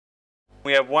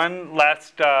We have one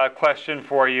last question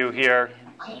for you here.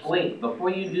 Wait, before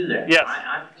you do that, yes. I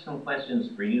have some questions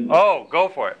for you. Oh, go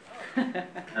for it.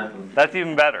 That's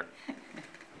even better.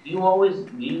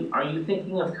 Are you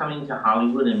thinking of coming to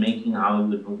Hollywood and making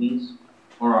Hollywood movies?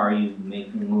 Or are you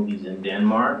making movies in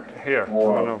Denmark? Here.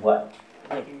 Or what?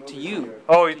 To you.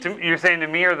 Oh, you're saying to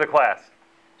me or the class?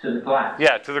 To the class.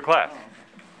 Yeah, to the class.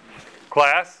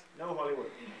 Class? No Hollywood.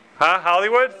 Huh?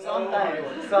 Hollywood?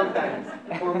 Sometimes.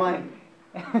 For money.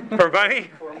 For money?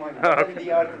 For money. Okay.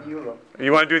 The art in Europe.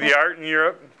 You want to do the art in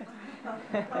Europe?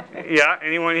 Yeah,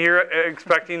 anyone here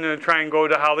expecting to try and go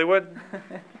to Hollywood?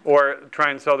 Or try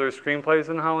and sell their screenplays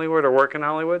in Hollywood or work in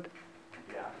Hollywood?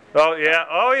 Yeah. Oh, yeah.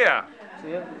 Oh, yeah.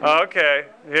 Okay.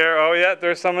 Here. Oh, yeah.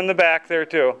 There's some in the back there,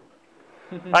 too.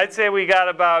 I'd say we got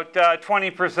about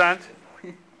 20%.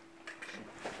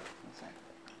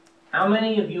 How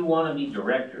many of you want to be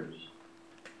directors?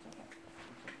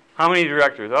 How many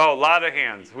directors? Oh, a lot of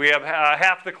hands. We have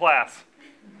half the class.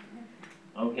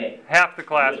 Okay. Half the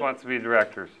class Good. wants to be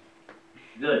directors.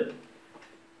 Good.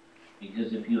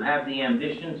 Because if you have the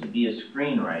ambition to be a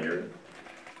screenwriter,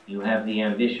 you have the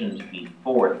ambition to be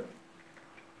fourth.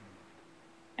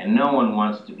 And no one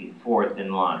wants to be fourth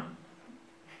in line.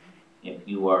 If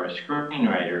you are a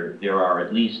screenwriter, there are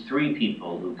at least 3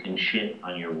 people who can shit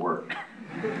on your work.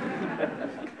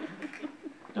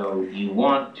 So you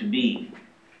want to be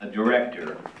a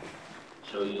director,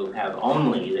 so you'll have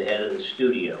only the head of the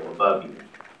studio above you.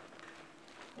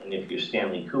 And if you're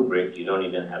Stanley Kubrick, you don't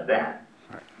even have that.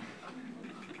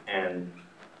 And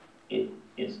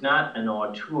it's not an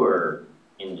auteur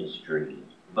industry,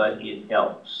 but it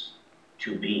helps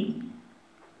to be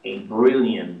a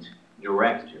brilliant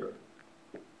director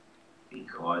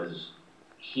because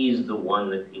he's the one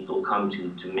that people come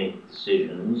to make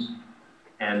decisions,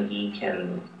 and he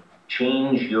can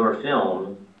change your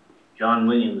film. John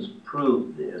Williams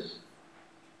proved this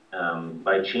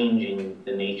by changing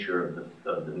the nature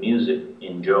of the music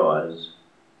in Jaws,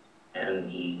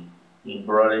 and he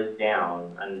brought it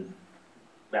down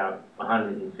about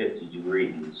 150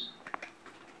 degrees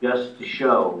just to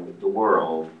show the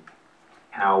world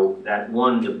how that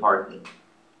one department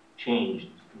changed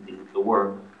the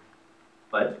work.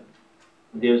 But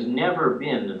there's never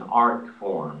been an art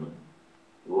form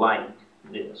like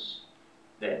this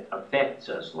that affects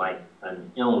us like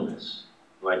an illness,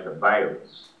 like a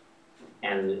virus.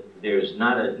 And there's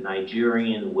not a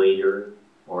Nigerian waiter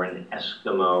or an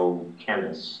Eskimo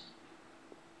chemist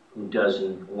who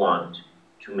doesn't want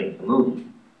to make a movie.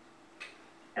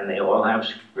 And they all have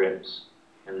scripts,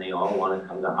 and they all want to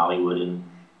come to Hollywood and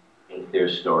make their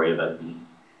story about the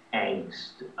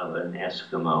angst of an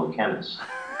Eskimo chemist.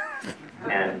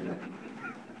 And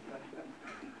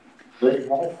good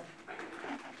health.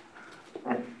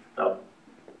 So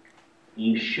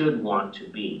you should want to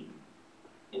be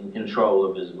in control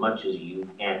of as much as you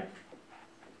can.